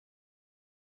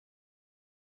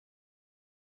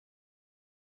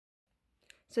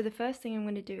So the first thing I'm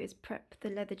going to do is prep the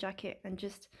leather jacket and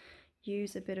just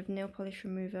use a bit of nail polish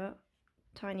remover,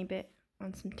 tiny bit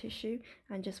on some tissue,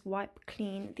 and just wipe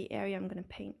clean the area I'm going to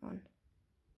paint on.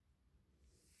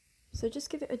 So just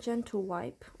give it a gentle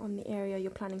wipe on the area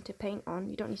you're planning to paint on.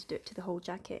 You don't need to do it to the whole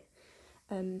jacket.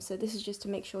 So this is just to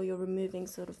make sure you're removing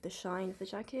sort of the shine of the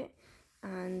jacket,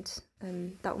 and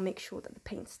that will make sure that the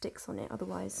paint sticks on it,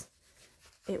 otherwise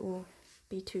it will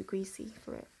be too greasy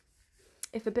for it.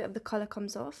 If a bit of the colour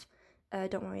comes off,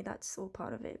 don't worry, that's all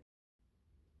part of it.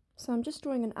 So I'm just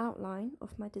drawing an outline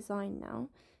of my design now.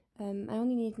 I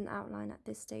only need an outline at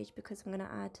this stage because I'm going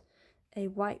to add a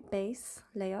white base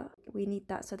layer. We need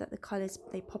that so that the colours,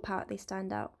 they pop out, they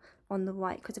stand out on the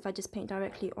white, because if I just paint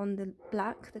directly on the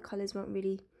black, the colours won't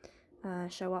really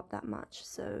show up that much.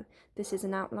 So this is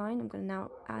an outline. I'm going to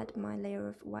now add my layer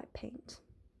of white paint.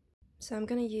 So I'm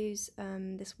going to use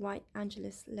this white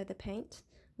Angelus leather paint,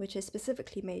 which is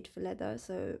specifically made for leather,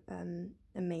 so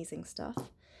amazing stuff.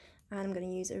 And I'm going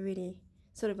to use a really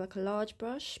sort of like a large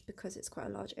brush because it's quite a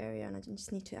large area, and I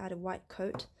just need to add a white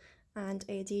coat and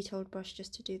a detailed brush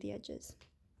just to do the edges.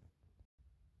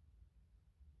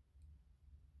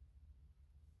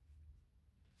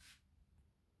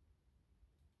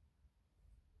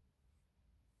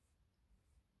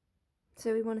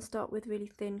 So we want to start with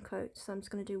really thin coats, so I'm just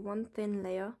going to do one thin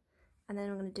layer and then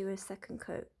I'm going to do a second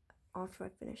coat after I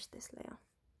finish this layer.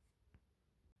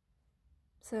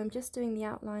 So I'm just doing the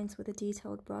outlines with a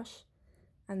detailed brush,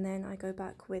 and then I go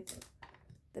back with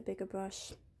the bigger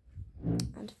brush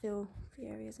and fill the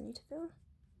areas I need to fill.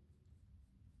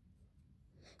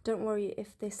 Don't worry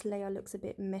if this layer looks a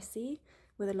bit messy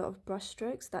with a lot of brush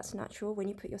strokes, that's natural. When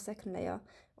you put your second layer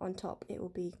on top, it will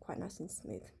be quite nice and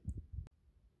smooth.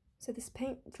 So this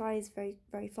paint dries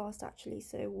very fast actually,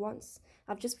 so once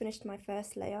I've just finished my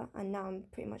first layer and now I'm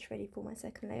pretty much ready for my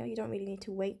second layer. You don't really need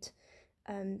to wait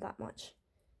that much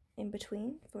in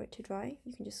between for it to dry.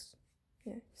 You can just,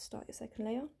 you know, start your second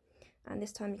layer, and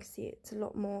this time you can see it's a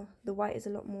lot more, the white is a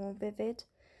lot more vivid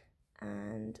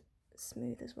and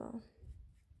smooth as well.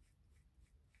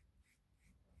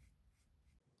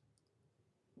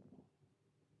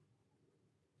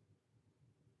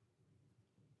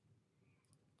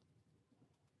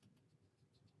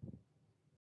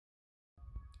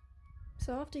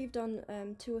 So after you've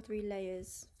done 2 or 3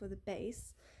 layers for the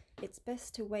base, it's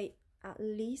best to wait at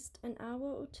least an hour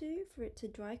or 2 for it to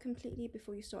dry completely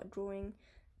before you start drawing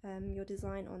your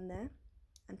design on there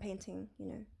and painting, you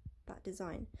know, that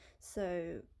design.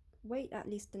 So wait at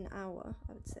least an hour,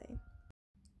 I would say.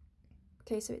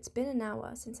 Okay, so it's been an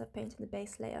hour since I've painted the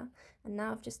base layer, and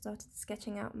now I've just started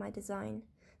sketching out my design.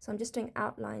 So I'm just doing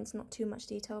outlines, not too much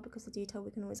detail, because the detail we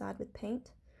can always add with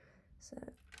paint. So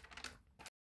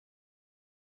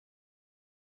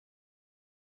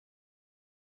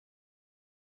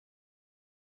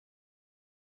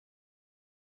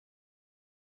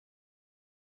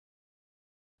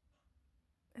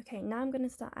okay, now I'm going to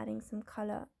start adding some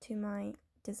colour to my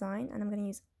design, and I'm going to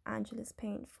use Angelus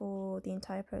paint for the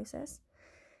entire process.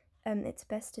 It's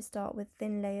best to start with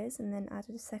thin layers and then add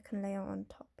a second layer on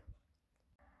top.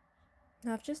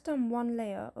 Now I've just done one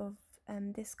layer of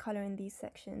this colour in these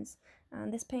sections,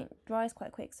 and this paint dries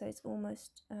quite quick, so it's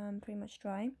almost pretty much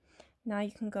dry. Now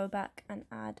you can go back and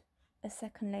add a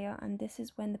second layer, and this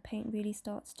is when the paint really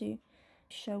starts to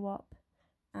show up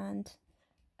and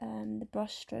the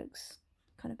brush strokes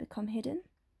kind of become hidden.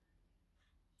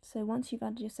 So once you've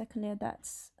added your second layer,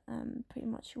 that's pretty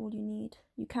much all you need.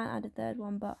 You can add a third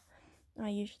one, but I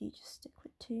usually just stick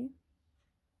with 2.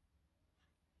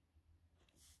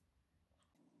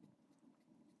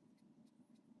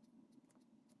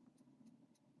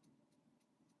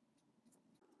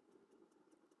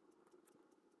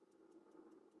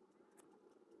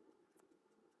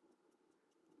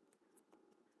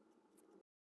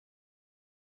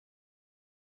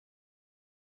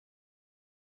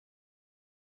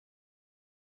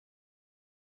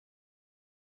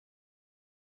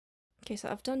 Okay, so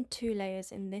I've done 2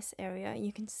 layers in this area.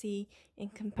 You can see in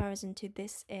comparison to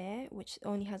this air, which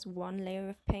only has 1 layer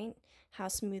of paint, how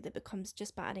smooth it becomes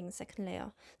just by adding a second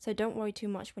layer. So don't worry too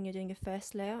much when you're doing your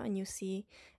first layer and you'll see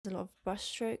there's a lot of brush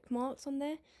stroke marks on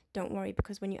there. Don't worry,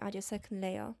 because when you add your second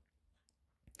layer,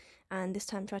 and this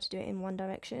time try to do it in one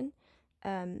direction,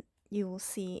 you will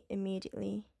see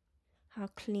immediately how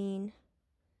clean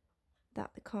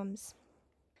that becomes,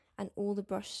 and all the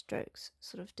brush strokes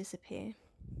sort of disappear.